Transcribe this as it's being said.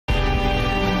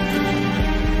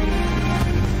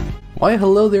Why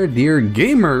hello there dear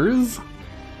gamers!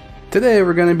 Today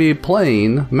we're going to be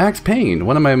playing Max Payne,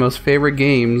 one of my most favorite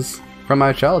games from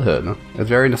my childhood. It's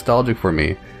very nostalgic for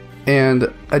me.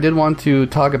 And I did want to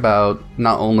talk about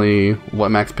not only what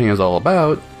Max Payne is all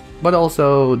about, but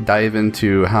also dive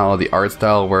into how the art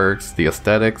style works, the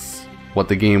aesthetics, what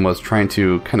the game was trying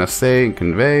to kind of say and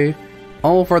convey,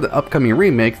 all for the upcoming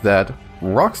remake that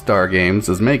Rockstar Games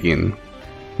is making.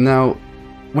 Now,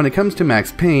 when it comes to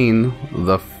Max Payne,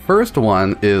 the first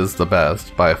one is the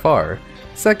best by far.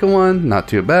 Second one, not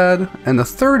too bad, and the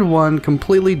third one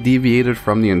completely deviated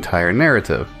from the entire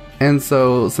narrative. And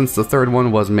so, since the third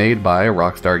one was made by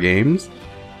Rockstar Games,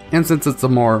 and since it's a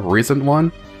more recent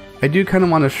one, I do kind of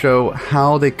want to show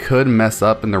how they could mess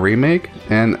up in the remake,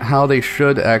 and how they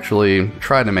should actually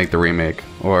try to make the remake,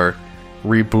 or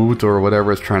reboot, or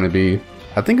whatever it's trying to be.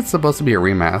 I think it's supposed to be a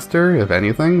remaster, if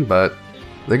anything, but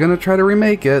they're gonna try to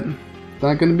remake it. It's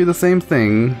not gonna be the same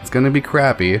thing, it's gonna be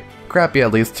crappy. Crappy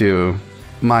at least to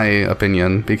my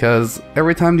opinion, because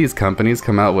every time these companies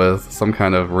come out with some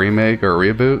kind of remake or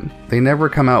reboot, they never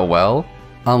come out well,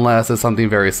 unless it's something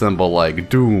very simple like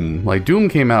Doom. Like, Doom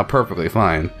came out perfectly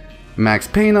fine. Max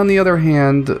Payne, on the other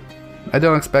hand, I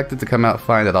don't expect it to come out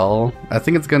fine at all. I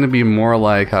think it's going to be more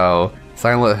like how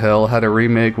Silent Hill had a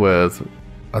remake with,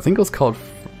 I think it was called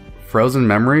Frozen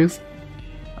Memories.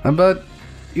 But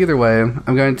either way,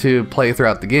 I'm going to play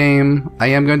throughout the game. I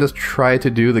am going to try to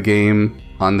do the game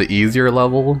on the easier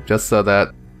level, just so that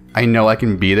I know I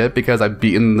can beat it, because I've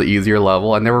beaten the easier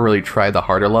level. I never really tried the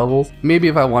harder levels. Maybe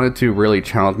if I wanted to really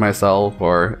challenge myself,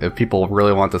 or if people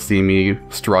really want to see me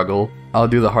struggle, I'll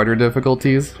do the harder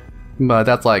difficulties. But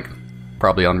that's like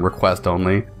probably on request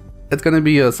only. It's going to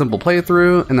be a simple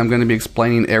playthrough, and I'm going to be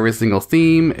explaining every single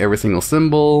theme, every single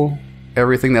symbol,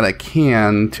 everything that I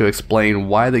can to explain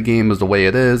why the game is the way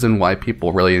it is and why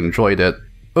people really enjoyed it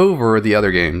over the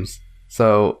other games.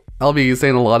 So I'll be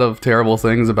saying a lot of terrible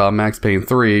things about Max Payne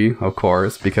 3, of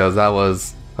course, because that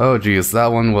was, oh geez, that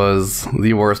one was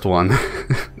the worst one.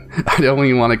 I don't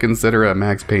even want to consider it a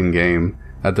Max Payne game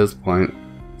at this point.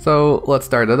 So let's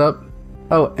start it up.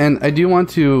 Oh, and I do want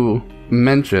to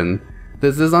mention,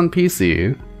 this is on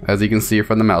PC, as you can see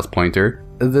from the mouse pointer.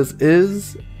 This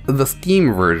is the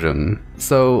Steam version.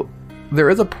 So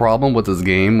there is a problem with this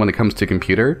game when it comes to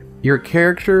computer. Your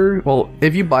character, well,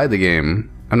 if you buy the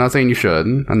game, I'm not saying you should,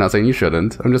 I'm not saying you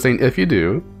shouldn't, I'm just saying if you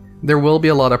do, there will be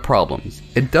a lot of problems.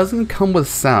 It doesn't come with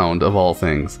sound, of all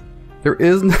things. There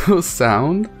is no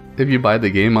sound if you buy the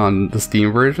game on the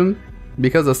Steam version,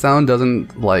 because the sound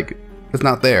doesn't, like, it's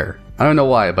not there. I don't know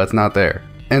why, but it's not there.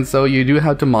 And so you do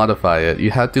have to modify it. You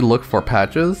have to look for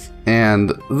patches,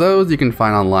 and those you can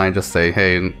find online. Just say,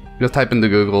 hey, just type into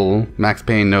Google, Max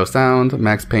Payne no sound,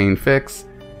 Max Payne fix,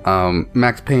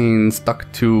 Max Payne stuck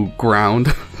to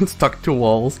ground, stuck to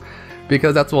walls,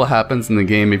 because that's what happens in the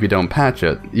game if you don't patch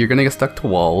it. You're gonna get stuck to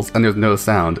walls and there's no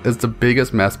sound. It's the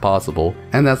biggest mess possible,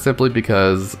 and that's simply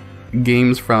because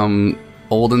games from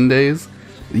olden days,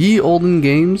 ye olden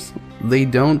games, they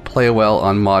don't play well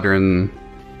on modern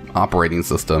operating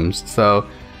systems. So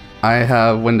I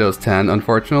have Windows 10,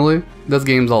 unfortunately. This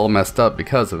game's all messed up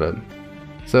because of it.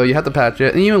 So you have to patch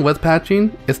it, and even with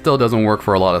patching, it still doesn't work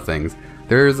for a lot of things.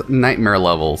 There's nightmare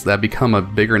levels that become a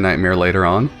bigger nightmare later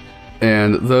on,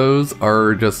 and those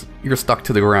are just, you're stuck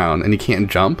to the ground and you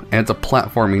can't jump, and it's a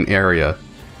platforming area.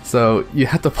 So you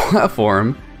have to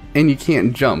platform and you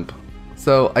can't jump.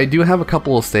 So I do have a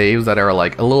couple of saves that are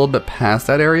like a little bit past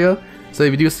that area. So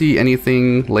if you do see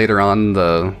anything later on in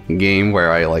the game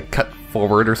where I like cut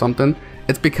forward or something,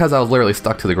 it's because I was literally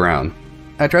stuck to the ground.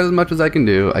 I tried as much as I can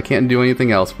do, I can't do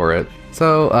anything else for it.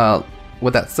 So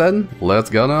with that said, let's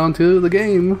go on to the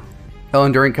game. Oh,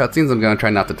 and during cutscenes I'm gonna try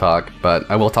not to talk, but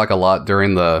I will talk a lot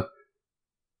during the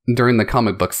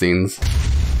comic book scenes.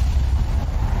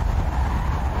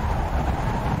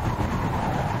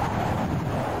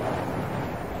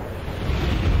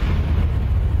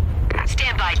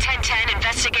 Standby 1010,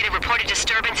 investigated reported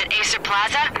disturbance at Acer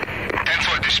Plaza.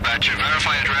 10-4 dispatcher,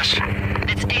 verify address.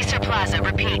 It's Acer Plaza,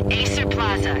 repeat, Acer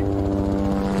Plaza.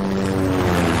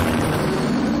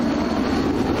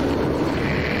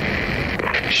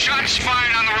 Shots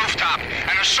fired on the rooftop.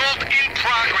 An assault in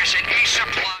progress at Acer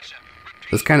Plaza.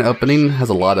 This kind of opening has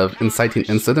a lot of inciting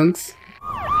incidents,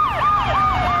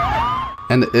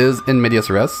 and it is in medias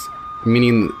res,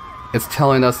 meaning it's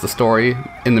telling us the story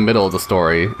in the middle of the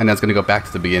story, and that's going to go back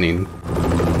to the beginning.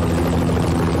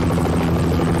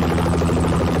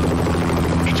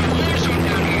 It's a war zone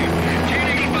down here.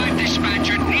 1085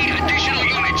 dispatcher, need additional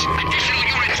units. Additional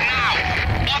units now.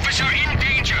 Officer in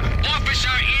danger.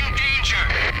 Officer in danger.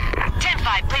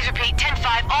 10-5, please repeat,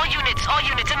 10-5, all units,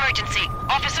 emergency.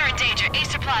 Officer in danger,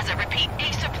 Acer Plaza, repeat,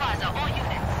 Acer Plaza, all units.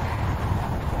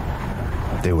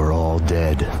 They were all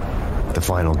dead. The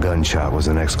final gunshot was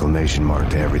an exclamation mark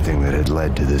to everything that had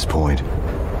led to this point.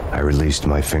 I released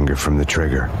my finger from the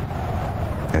trigger,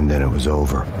 and then it was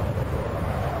over.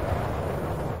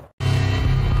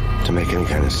 To make any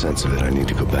kind of sense of it, I need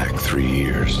to go back 3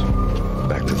 years.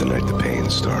 Back to the night the Payne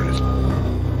started.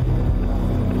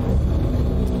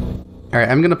 Alright,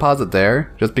 I'm gonna pause it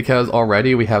there, just because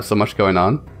already we have so much going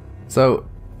on. So,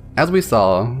 as we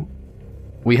saw,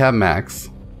 we have Max,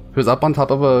 who's up on top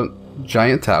of a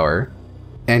giant tower,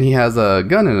 and he has a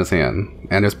gun in his hand,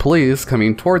 and there's police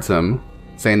coming towards him,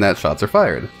 saying that shots are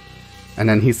fired. And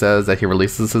then he says that he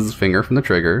releases his finger from the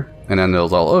trigger, and then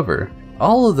it's all over.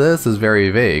 All of this is very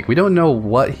vague. We don't know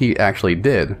what he actually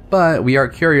did, but we are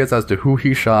curious as to who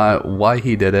he shot, why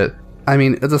he did it. I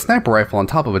mean, it's a sniper rifle on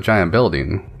top of a giant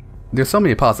building. There's so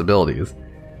many possibilities.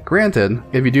 Granted,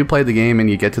 if you do play the game and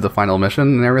you get to the final mission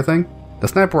and everything, the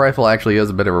sniper rifle actually is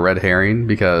a bit of a red herring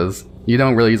because you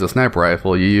don't really use a sniper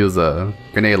rifle, you use a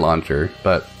grenade launcher,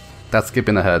 but that's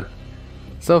skipping ahead.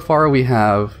 So far we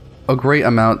have a great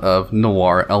amount of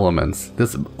noir elements.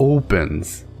 This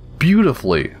opens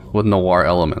beautifully with noir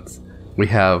elements. We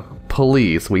have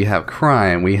police, we have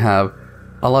crime, we have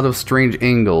a lot of strange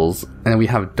angles, and we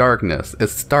have darkness. It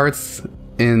starts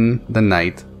in the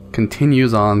night,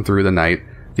 continues on through the night.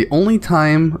 The only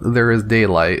time there is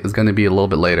daylight is going to be a little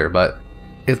bit later, but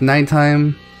it's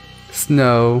nighttime,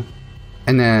 snow,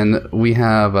 and then we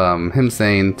have him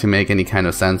saying, to make any kind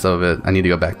of sense of it, I need to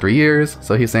go back 3 years.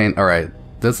 So he's saying, alright,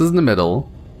 this is the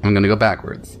middle, I'm going to go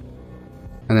backwards.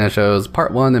 And then it shows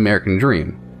part 1, American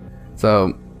Dream.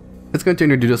 So it's going to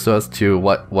introduce us to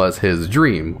what was his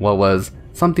dream, what was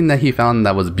something that he found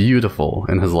that was beautiful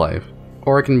in his life.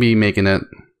 Or it can be making it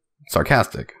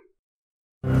sarcastic.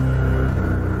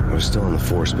 I was still on the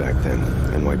force back then.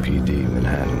 NYPD,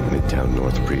 Manhattan, Midtown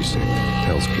North Precinct,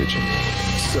 Hell's Kitchen.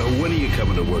 So when are you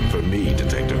coming to work for me,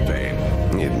 Detective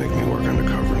Payne? You'd make me work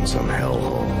undercover in some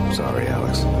hellhole. Sorry,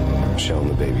 Alex. Michelle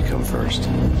and the baby come first.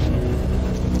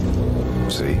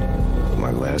 See?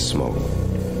 My last smoke.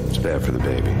 It's bad for the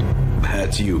baby.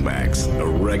 That's you, Max. A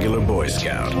regular Boy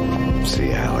Scout.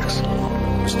 See, Alex.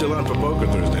 Still on for poker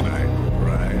Thursday night,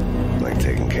 right? Like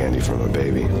taking candy from a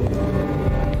baby.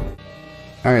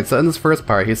 Alright, so in this first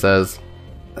part he says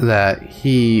that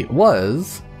he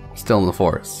was still in the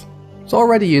force. So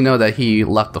already you know that he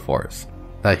left the force,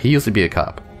 that he used to be a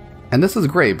cop. And this is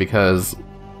great because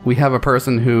we have a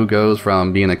person who goes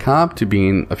from being a cop to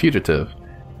being a fugitive.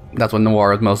 That's what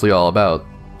Noir is mostly all about.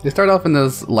 They start off in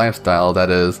this lifestyle that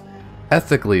is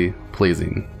ethically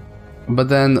pleasing. But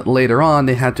then later on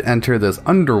they had to enter this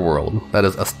underworld that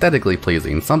is aesthetically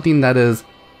pleasing, something that is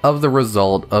of the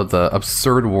result of the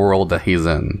absurd world that he's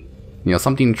in. You know,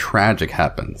 something tragic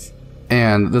happens.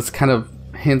 And this kind of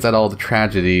hints at all the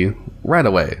tragedy right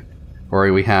away.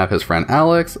 Where we have his friend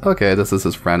Alex, okay, this is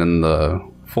his friend in the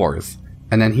force.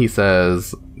 And then he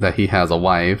says that he has a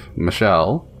wife,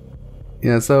 Michelle.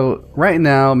 Yeah, so right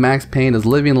now Max Payne is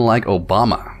living like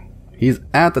Obama. He's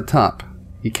at the top.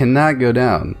 He cannot go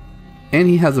down. And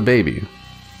he has a baby.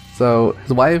 So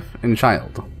his wife and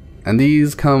child. And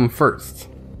these come first.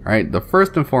 Right? The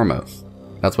first and foremost.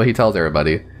 That's what he tells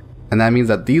everybody. And that means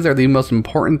that these are the most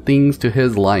important things to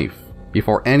his life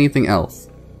before anything else.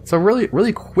 So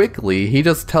really quickly, he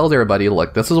just tells everybody,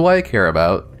 look, this is what I care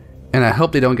about, and I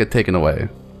hope they don't get taken away.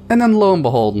 And then lo and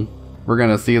behold, we're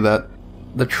gonna see that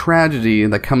the tragedy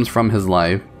that comes from his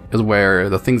life is where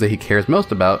the things that he cares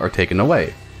most about are taken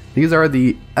away. These are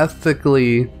the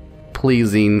ethically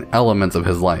pleasing elements of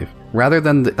his life. Rather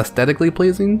than the aesthetically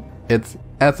pleasing, it's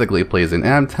ethically pleasing.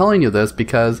 And I'm telling you this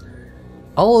because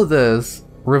all of this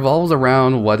revolves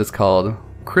around what is called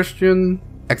Christian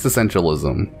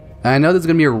Existentialism. And I know this is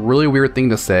going to be a really weird thing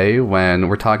to say when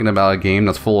we're talking about a game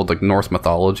that's full of like Norse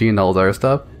mythology and all that other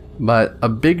stuff, but a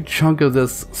big chunk of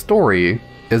this story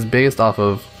is based off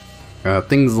of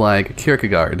things like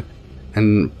Kierkegaard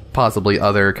and possibly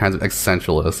other kinds of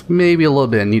existentialists, maybe a little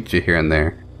bit of Nietzsche here and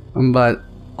there. But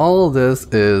all of this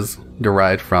is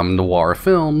derived from noir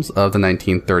films of the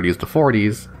 1930s to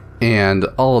 40s, and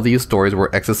all of these stories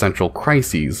were existential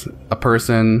crises. A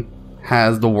person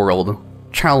has the world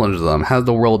challenge them, has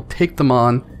the world take them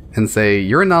on and say,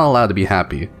 you're not allowed to be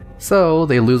happy. So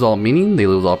they lose all meaning, they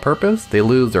lose all purpose, they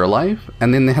lose their life,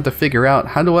 and then they have to figure out,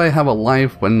 how do I have a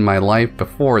life when my life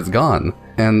before is gone?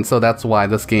 And so that's why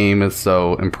this game is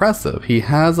so impressive. He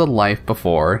has a life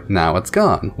before, now it's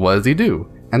gone. What does he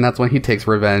do? And that's when he takes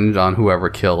revenge on whoever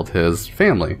killed his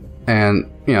family. And,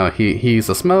 you know, he used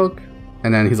to smoke,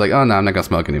 and then he's like, oh no, I'm not gonna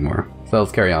smoke anymore. So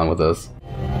let's carry on with this.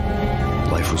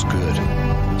 Life was good.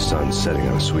 The sun setting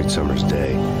on a sweet summer's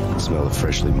day. The smell of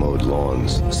freshly mowed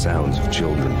lawns. The sounds of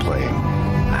children playing.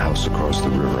 A house across the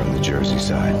river on the Jersey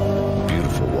side. A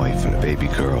beautiful wife and a baby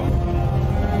girl.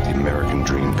 The American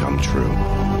dream come true.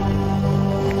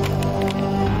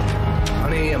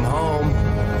 Honey, I'm home.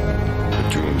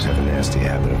 But dreams have a nasty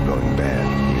habit of going bad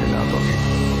when you're not looking.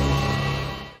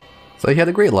 So he had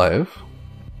a great life.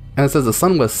 And it says the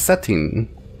sun was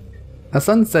setting. A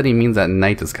sun setting means that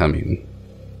night is coming.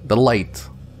 The light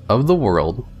of the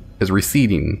world is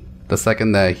receding the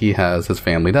second that he has his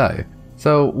family die.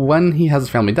 So when he has his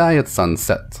family die, it's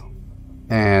sunset.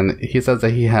 And he says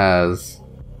that he has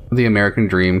the American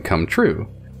dream come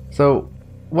true. So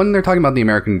when they're talking about the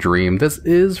American dream, this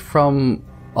is from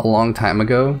a long time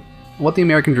ago. What the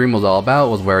American dream was all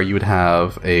about was where you would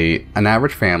have an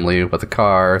average family with a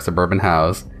car, suburban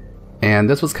house, and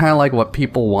this was kind of like what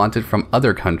people wanted from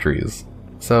other countries.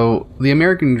 So the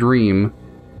American dream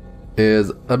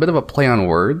is a bit of a play on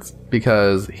words,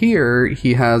 because here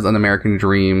he has an American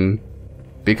dream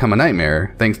become a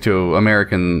nightmare thanks to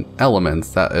American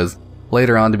elements that is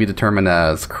later on to be determined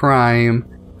as crime,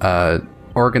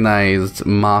 organized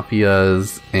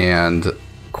mafias, and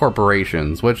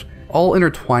corporations, which all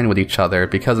intertwine with each other,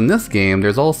 because in this game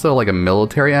there's also like a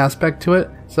military aspect to it.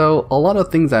 So a lot of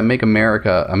things that make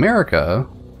America America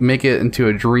make it into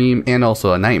a dream and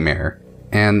also a nightmare.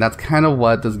 And that's kind of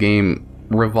what this game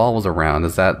revolves around,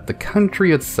 is that the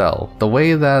country itself, the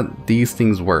way that these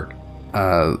things work,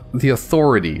 the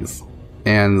authorities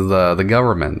and the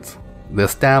government, the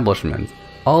establishment,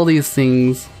 all these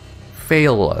things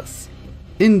fail us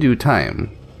in due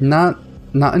time. Not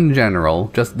in general,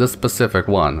 just this specific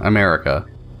one, America.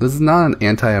 This is not an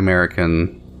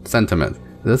anti-American sentiment.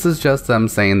 This is just them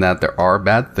saying that there are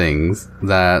bad things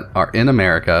that are in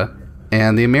America,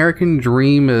 and the American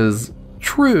dream is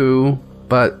true,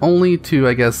 but only to,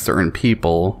 I guess, certain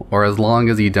people, or as long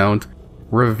as you don't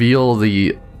reveal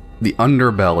the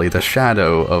underbelly, the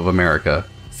shadow of America.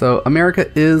 So America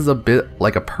is a bit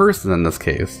like a person in this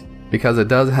case, because it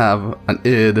does have an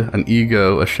id, an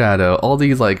ego, a shadow, all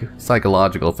these like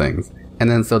psychological things. And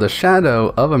then so the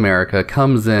shadow of America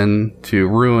comes in to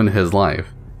ruin his life.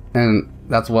 And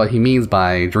that's what he means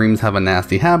by dreams have a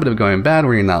nasty habit of going bad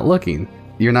when you're not looking.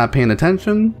 You're not paying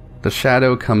attention, the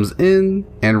shadow comes in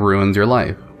and ruins your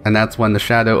life. And that's when the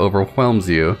shadow overwhelms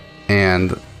you,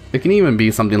 and it can even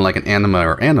be something like an anima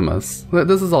or animus.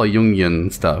 This is all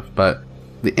Jungian stuff, but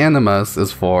the animus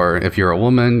is for if you're a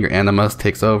woman, your animus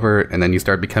takes over, and then you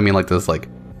start becoming like this like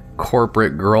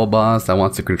corporate girl boss that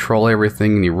wants to control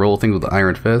everything, and you rule things with an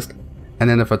iron fist. And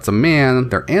then if it's a man,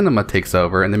 their anima takes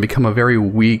over and then become a very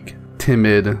weak,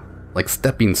 timid, like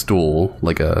stepping stool,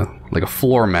 like a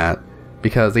floor mat,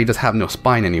 because they just have no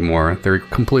spine anymore. They're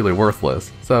completely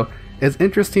worthless. So it's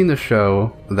interesting to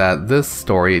show that this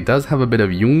story does have a bit of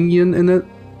Jungian in it,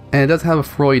 and it does have a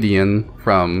Freudian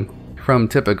from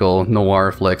typical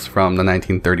noir flicks from the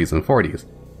 1930s and 40s.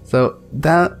 So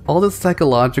that all this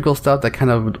psychological stuff that kind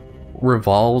of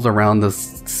revolves around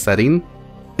this setting,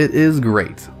 it is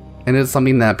great, and it's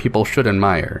something that people should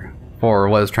admire for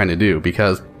what it's trying to do,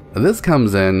 because this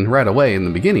comes in right away in the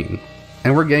beginning,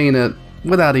 and we're getting it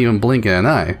without even blinking an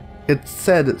eye. It's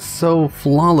said so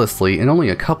flawlessly in only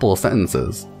a couple of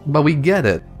sentences, but we get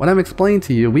it. When I'm explaining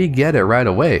to you, we get it right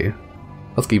away.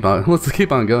 Let's keep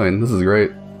on going. This is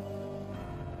great.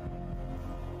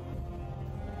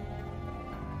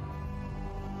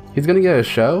 He's gonna get a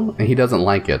show, and he doesn't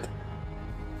like it.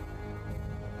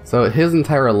 So his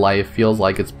entire life feels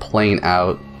like it's playing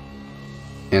out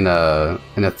in a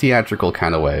theatrical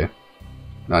kind of way.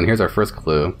 And here's our first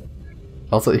clue.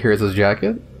 Also, here's his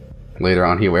jacket. Later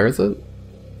on, he wears it.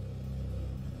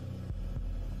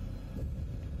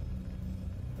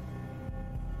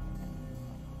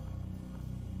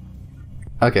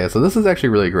 Okay, so this is actually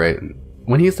really great.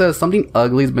 When he says something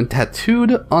ugly's been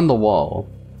tattooed on the wall,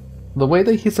 the way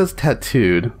that he says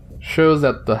tattooed shows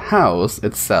that the house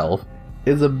itself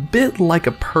is a bit like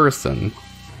a person.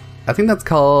 I think that's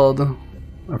called,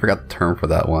 I forgot the term for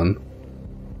that one.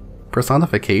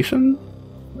 Personification?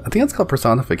 I think it's called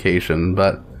personification,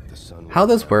 but how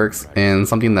this works in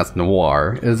something that's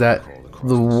noir is that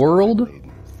the world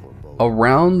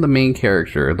around the main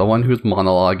character, the one who's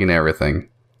monologuing everything,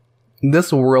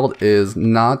 this world is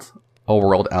not a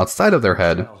world outside of their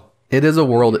head, it is a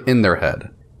world in their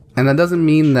head. And that doesn't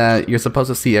mean that you're supposed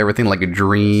to see everything like a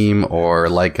dream or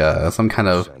like some kind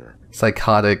of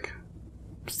psychotic,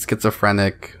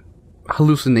 schizophrenic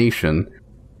hallucination.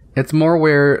 It's more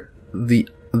where the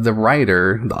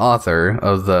writer, the author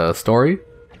of the story,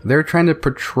 they're trying to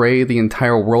portray the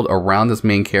entire world around this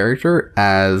main character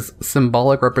as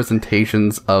symbolic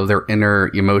representations of their inner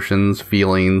emotions,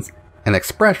 feelings, and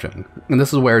expression. And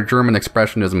this is where German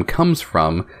Expressionism comes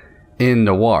from in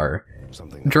Noir.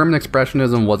 German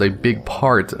Expressionism was a big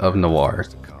part of Noir.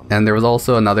 And there was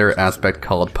also another aspect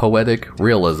called poetic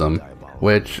realism,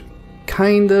 which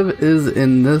kind of is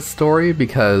in this story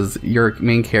because your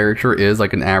main character is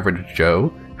like an average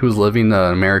Joe who's living the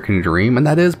American dream, and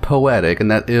that is poetic and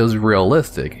that is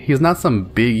realistic. He's not some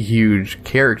big, huge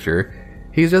character.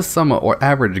 He's just some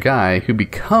average guy who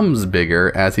becomes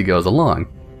bigger as he goes along.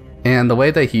 And the way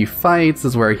that he fights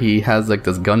is where he has like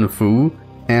this gun fu,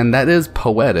 and that is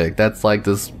poetic. That's like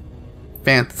this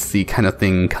fantasy kind of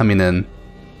thing coming in.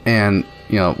 And,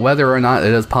 you know, whether or not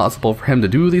it is possible for him to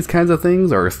do these kinds of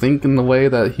things or think in the way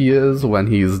that he is when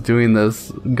he's doing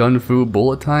this gun fu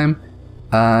bullet time,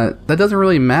 that doesn't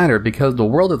really matter because the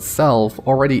world itself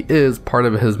already is part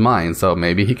of his mind. So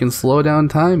maybe he can slow down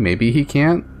time, maybe he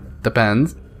can't,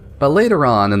 depends. But later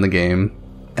on in the game,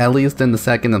 at least in the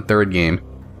second and third game,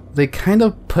 they kind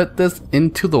of put this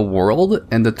into the world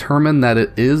and determine that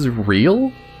it is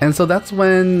real. And so that's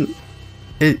when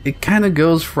it kind of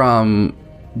goes from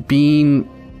being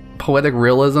poetic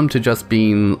realism to just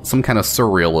being some kind of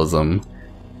surrealism.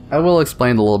 I will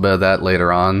explain a little bit of that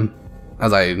later on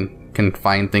as I can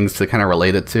find things to kind of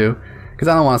relate it to, because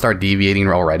I don't want to start deviating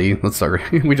already. Let's start.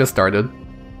 We just started.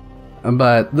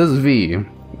 But this V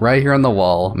right here on the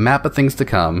wall, map of things to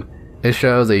come, it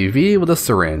shows a V with a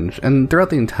syringe, and throughout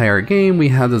the entire game we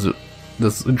have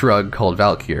this drug called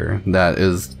Valkyr that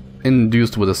is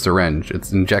induced with a syringe.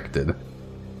 It's injected.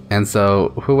 And so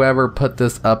whoever put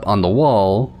this up on the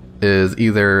wall is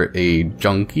either a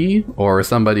junkie or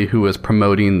somebody who is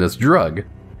promoting this drug.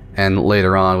 And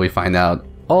later on we find out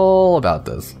all about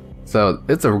this. So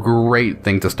it's a great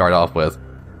thing to start off with.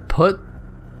 Put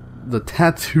the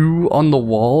tattoo on the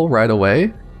wall right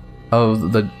away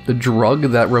of the drug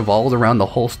that revolves around the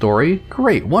whole story.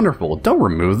 Great, wonderful. Don't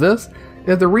remove this.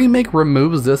 If the remake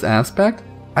removes this aspect,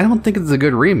 I don't think it's a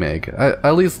good remake.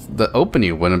 At least the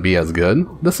opening wouldn't be as good.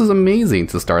 This is amazing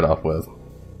to start off with.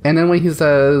 And then when he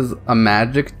says a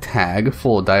magic tag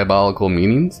full of diabolical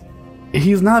meanings,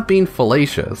 he's not being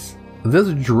fallacious.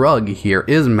 This drug here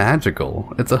is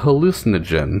magical. It's a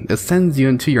hallucinogen. It sends you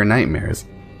into your nightmares.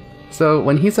 So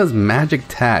when he says magic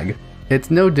tag,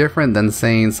 it's no different than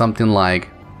saying something like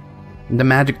the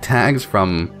magic tags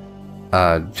from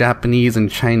Japanese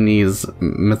and Chinese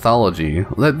mythology.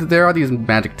 There are these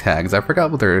magic tags. I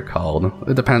forgot what they're called.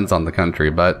 It depends on the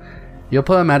country, but you'll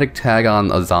put a magic tag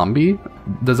on a zombie.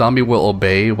 The zombie will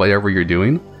obey whatever you're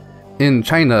doing. In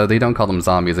China, they don't call them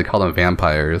zombies, they call them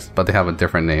vampires, but they have a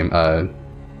different name.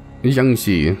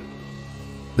 Zhengxi.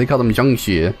 They call them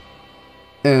Zhengxi.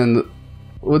 And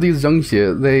with these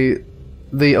Zhengxi,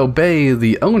 they obey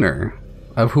the owner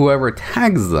of whoever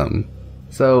tags them.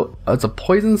 So it's a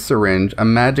poison syringe, a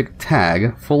magic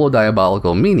tag full of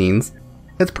diabolical meanings.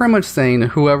 It's pretty much saying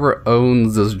whoever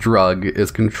owns this drug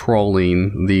is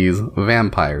controlling these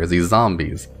vampires, these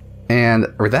zombies. And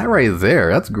that right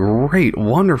there, that's great,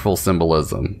 wonderful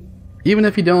symbolism. Even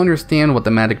if you don't understand what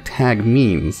the magic tag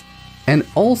means. And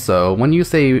also, when you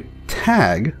say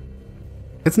tag,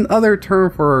 it's another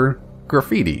term for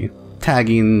graffiti,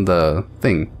 tagging the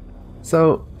thing.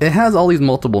 So it has all these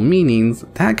multiple meanings.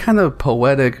 That kind of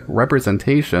poetic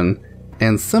representation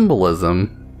and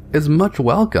symbolism is much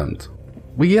welcomed.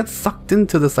 We get sucked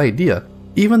into this idea.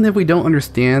 Even if we don't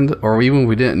understand, or even if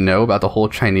we didn't know about the whole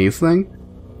Chinese thing,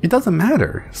 it doesn't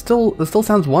matter. It still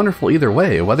sounds wonderful either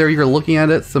way. Whether you're looking at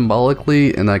it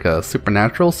symbolically in like a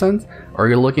supernatural sense, or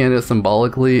you're looking at it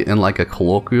symbolically in like a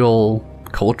colloquial,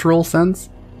 cultural sense,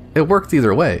 it works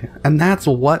either way. And that's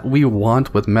what we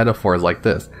want with metaphors like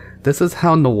this. This is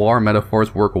how noir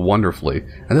metaphors work wonderfully.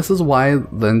 And this is why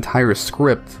the entire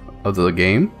script of the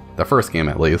game, the first game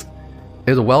at least,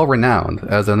 is well renowned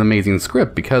as an amazing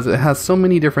script because it has so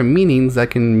many different meanings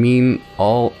that can mean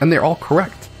all, and they're all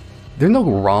correct. There's no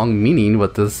wrong meaning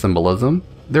with this symbolism.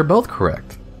 They're both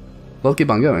correct. Let's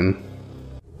keep on going.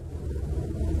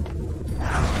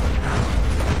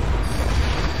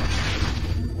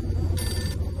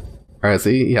 Alright,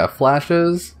 see, you have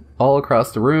flashes all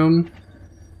across the room.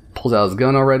 Pulls out his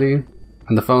gun already,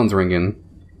 and the phone's ringing.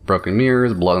 Broken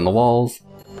mirrors, blood on the walls.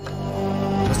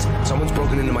 Listen, someone's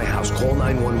broken into my house. Call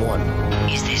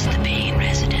 911. Is this the Payne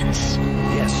residence?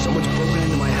 Yes, someone's broken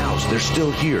into my house. They're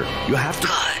still here. You have to...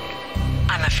 Good.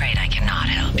 I'm afraid I cannot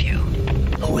help you.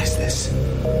 Who is this?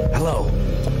 Hello?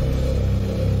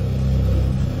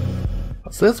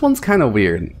 So this one's kind of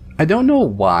weird. I don't know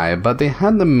why, but they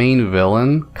had the main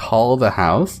villain call the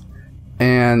house,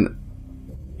 and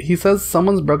he says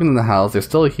someone's broken in the house, they're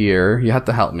still here, you have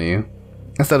to help me.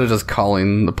 Instead of just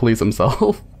calling the police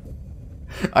himself.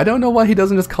 I don't know why he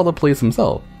doesn't just call the police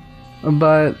himself.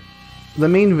 But the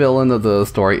main villain of the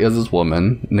story is this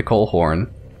woman, Nicole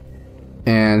Horn.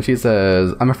 And she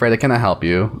says, I'm afraid I cannot help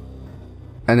you.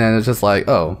 And then it's just like,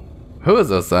 oh, who is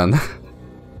this then?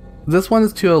 This one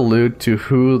is to allude to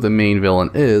who the main villain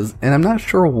is, and I'm not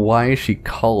sure why she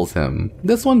calls him.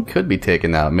 This one could be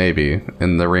taken out, maybe,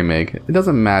 in the remake. It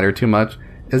doesn't matter too much.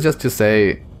 It's just to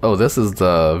say, oh, this is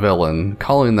the villain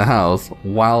calling the house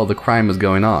while the crime is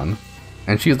going on.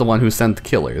 And she's the one who sent the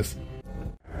killers.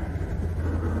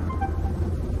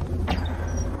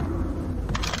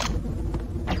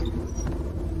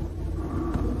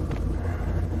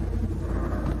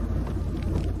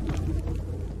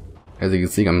 As you can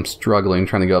see, I'm struggling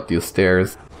trying to go up these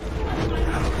stairs.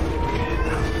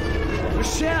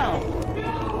 Michelle!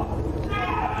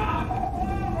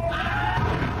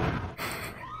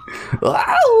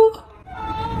 Ow!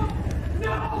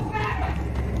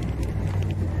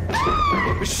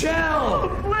 Michelle!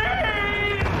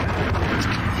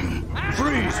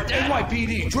 Freeze!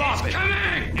 NYPD, drop it!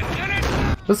 Coming!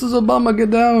 This is Obama,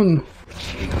 get down!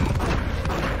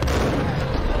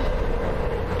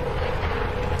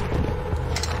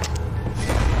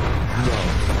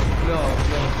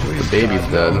 The baby's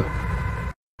dead.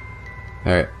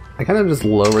 Alright, I kind of just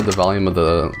lowered the volume of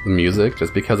the music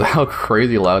just because of how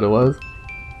crazy loud it was.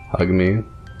 Hug me.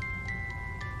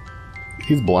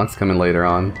 These blunts coming later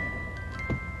on.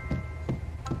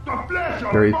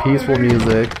 Very peaceful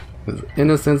music. His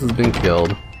innocence has been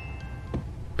killed.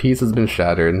 Peace has been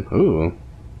shattered. Ooh.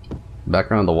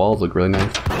 Background on the walls look really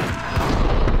nice.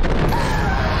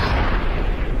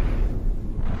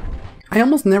 I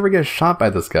almost never get shot by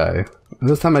this guy.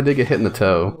 This time I did get hit in the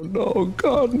toe. No,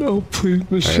 God, no, please,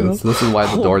 Michelle. Right, so this is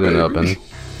why the door didn't open.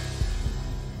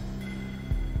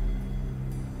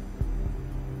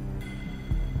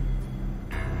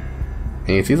 And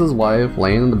he sees his wife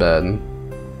laying in the bed,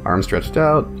 arms stretched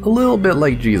out, a little bit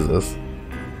like Jesus.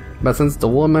 But since it's a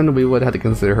woman, we would have to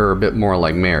consider her a bit more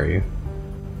like Mary.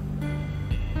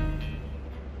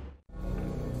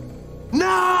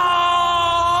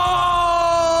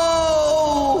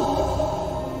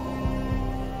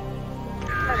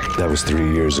 That was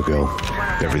 3 years ago.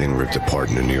 Everything ripped apart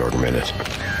in a New York minute.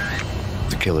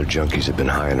 The killer junkies had been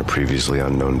high on a previously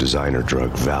unknown designer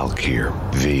drug, Valkyr,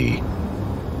 V.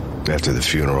 After the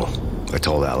funeral, I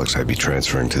told Alex I'd be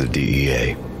transferring to the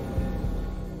DEA.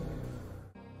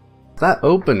 That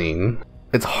opening,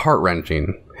 it's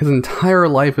heart-wrenching. His entire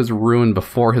life is ruined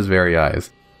before his very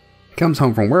eyes. He comes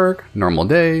home from work, normal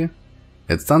day,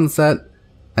 it's sunset,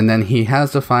 and then he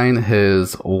has to find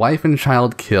his wife and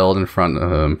child killed in front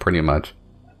of him, pretty much.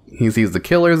 He sees the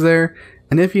killers there,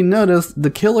 and if you notice, the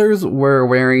killers were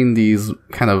wearing these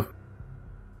kind of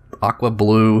aqua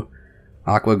blue,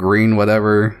 aqua green,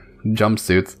 whatever,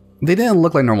 jumpsuits. They didn't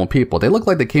look like normal people. They looked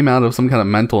like they came out of some kind of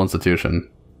mental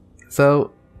institution.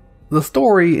 So, the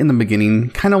story in the beginning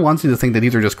kind of wants you to think that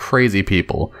these are just crazy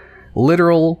people.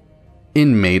 Literal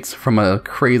inmates from a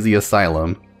crazy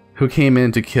asylum who came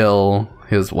in to kill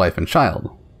his wife and child.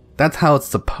 That's how it's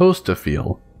supposed to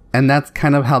feel. And that's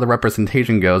kind of how the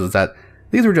representation goes, is that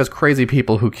these are just crazy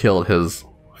people who killed his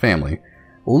family.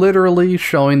 Literally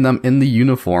showing them in the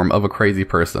uniform of a crazy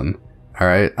person.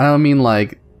 Alright? I don't mean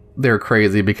like they're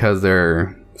crazy because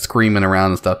they're screaming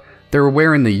around and stuff. They're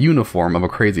wearing the uniform of a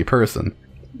crazy person.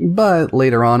 But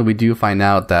later on we do find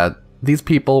out that these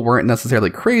people weren't necessarily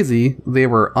crazy, they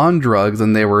were on drugs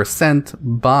and they were sent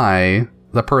by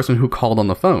the person who called on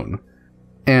the phone.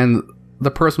 And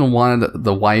the person wanted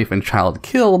the wife and child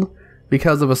killed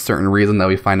because of a certain reason that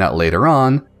we find out later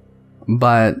on.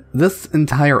 But this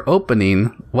entire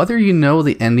opening, whether you know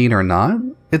the ending or not,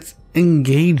 it's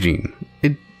engaging.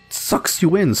 It sucks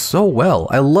you in so well.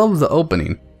 I love the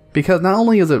opening because not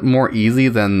only is it more easy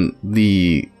than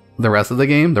the rest of the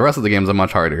game is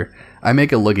much harder. I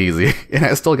make it look easy and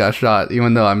I still got shot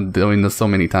even though I'm doing this so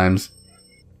many times.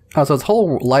 So his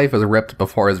whole life is ripped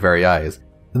before his very eyes.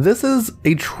 This is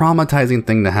a traumatizing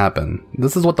thing to happen.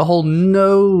 This is what the whole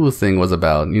no thing was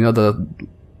about. You know, the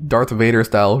Darth Vader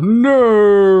style,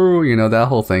 no, you know, that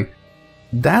whole thing.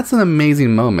 That's an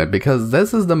amazing moment because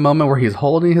this is the moment where he's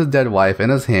holding his dead wife in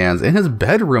his hands in his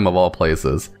bedroom of all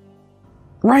places.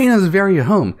 Right in his very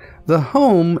home. The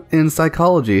home in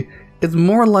psychology is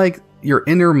more like your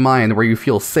inner mind where you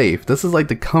feel safe. This is like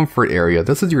the comfort area.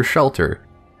 This is your shelter.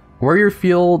 Where you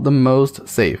feel the most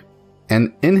safe.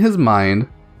 And in his mind,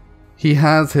 he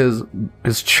has his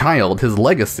child, his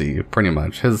legacy, pretty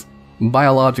much. His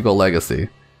biological legacy.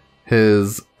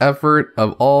 his effort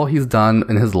of all he's done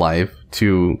in his life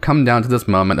to come down to this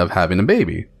moment of having a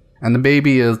baby. And the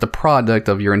baby is the product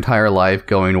of your entire life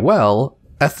going well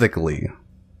ethically,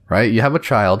 right? You have a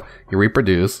child, you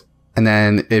reproduce, and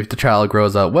then if the child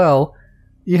grows up well,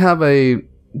 you have a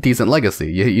decent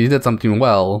legacy. You did something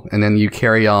well, and then you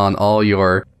carry on all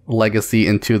your legacy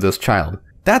into this child.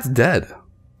 That's dead.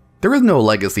 There is no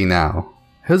legacy now.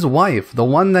 His wife, the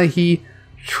one that he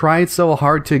tried so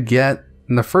hard to get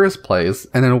in the first place,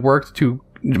 and then worked to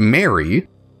marry,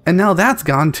 and now that's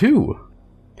gone too.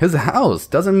 His house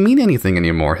doesn't mean anything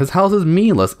anymore. His house is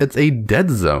meaningless. It's a dead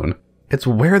zone. It's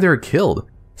where they're killed.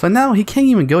 So now he can't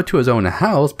even go to his own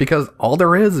house because all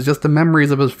there is just the memories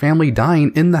of his family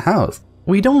dying in the house.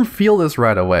 We don't feel this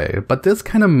right away, but this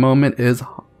kind of moment is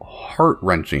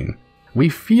heart-wrenching. We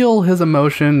feel his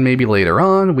emotion maybe later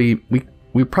on. We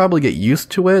probably get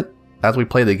used to it as we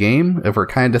play the game if we're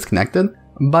kind of disconnected.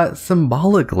 But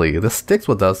symbolically, this sticks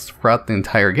with us throughout the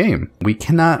entire game. We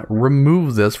cannot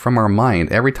remove this from our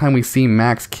mind. Every time we see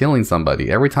Max killing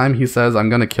somebody, every time he says, I'm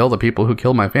gonna kill the people who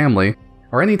killed my family,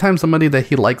 or anytime somebody that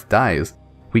he likes dies,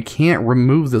 we can't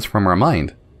remove this from our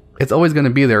mind. It's always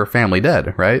gonna be their family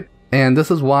dead, right? And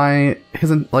this is why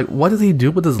what does he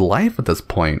do with his life at this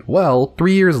point? Well,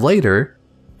 3 years later,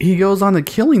 he goes on a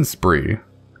killing spree.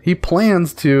 He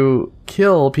plans to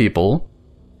kill people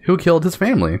who killed his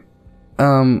family.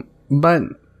 But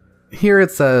here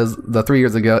it says that 3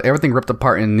 years ago, everything ripped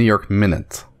apart in New York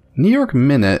Minute. New York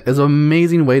Minute is an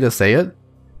amazing way to say it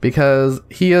because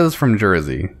he is from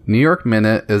Jersey. New York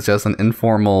Minute is just an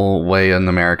informal way in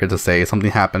America to say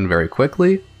something happened very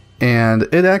quickly. And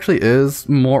it actually is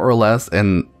more or less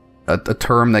a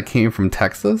term that came from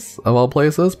Texas, of all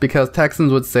places, because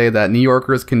Texans would say that New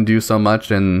Yorkers can do so much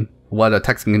in what a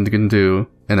Texan can do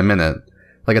in a minute.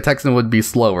 Like a Texan would be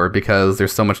slower because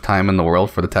there's so much time in the world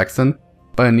for the Texan.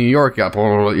 But in New York,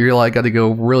 you're like got to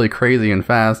go really crazy and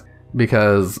fast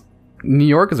because New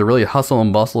York is a really hustle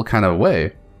and bustle kind of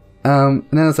way. And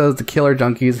then it says the killer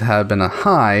junkies have been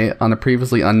high on a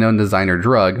previously unknown designer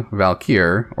drug,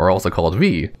 Valkyr, or also called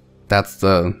V. That's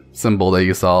the symbol that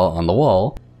you saw on the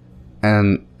wall.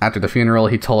 And after the funeral,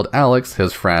 he told Alex,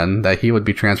 his friend, that he would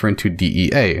be transferring to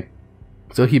DEA.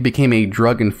 So he became a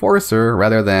drug enforcer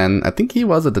rather than, I think he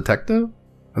was a detective?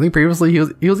 I think previously he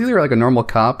was either like a normal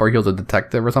cop or he was a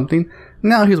detective or something.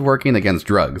 Now he's working against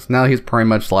drugs. Now he's pretty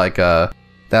much like that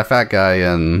fat guy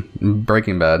in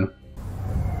Breaking Bad.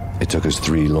 It took us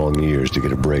 3 long years to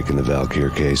get a break in the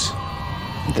Valkyr case.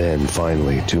 Then,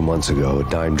 finally, 2 months ago, a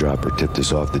dime dropper tipped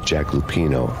us off that Jack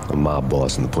Lupino, a mob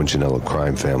boss in the Punchinello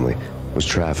crime family, was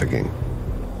trafficking.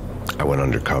 I went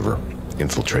undercover.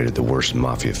 Infiltrated the worst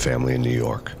mafia family in New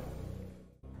York.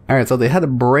 Alright, so they had a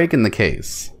break in the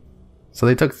case. So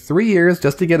they took 3 years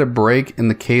just to get a break in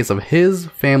the case of his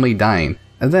family dying.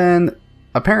 And then,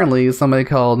 apparently, somebody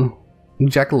called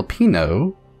Jack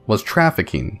Lupino was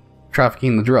trafficking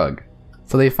the drug.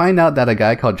 So they find out that a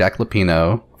guy called Jack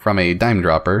Lupino from a dime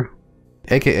dropper,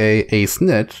 aka a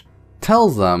snitch,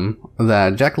 tells them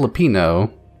that Jack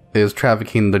Lupino is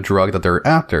trafficking the drug that they're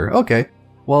after. Okay,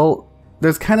 well,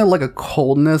 there's kind of like a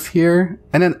coldness here,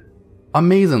 and then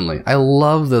amazingly, I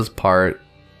love this part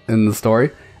in the story.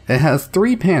 It has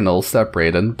 3 panels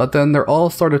separated, but then they're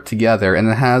all sort of together, and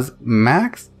it has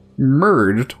Max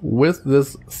merged with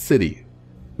this city.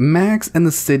 Max and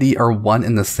the city are one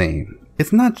and the same.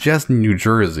 It's not just New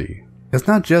Jersey. It's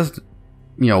not just,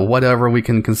 whatever we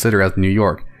can consider as New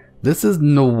York. This is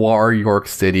Noir York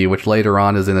City, which later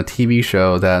on is in a TV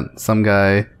show that some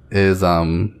guy is,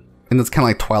 in this kind of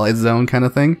like Twilight Zone kind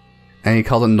of thing, and he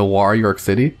calls it Noir York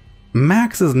City.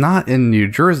 Max is not in New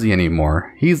Jersey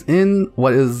anymore. He's in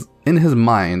what is, in his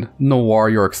mind, Noir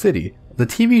York City. The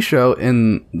TV show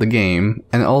in the game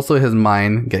and also his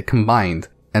mind get combined,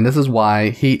 and this is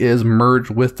why he is merged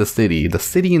with the city. The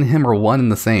city and him are one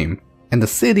and the same, and the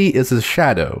city is his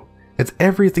shadow. It's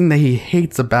everything that he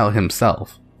hates about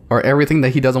himself, or everything that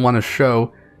he doesn't want to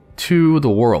show to the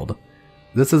world.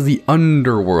 This is the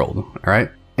underworld,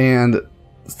 alright? And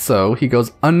so he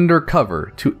goes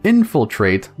undercover to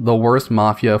infiltrate the worst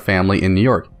mafia family in New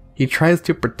York. He tries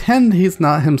to pretend he's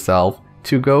not himself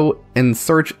to go and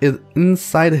search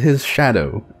inside his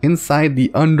shadow, inside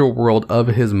the underworld of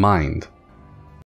his mind.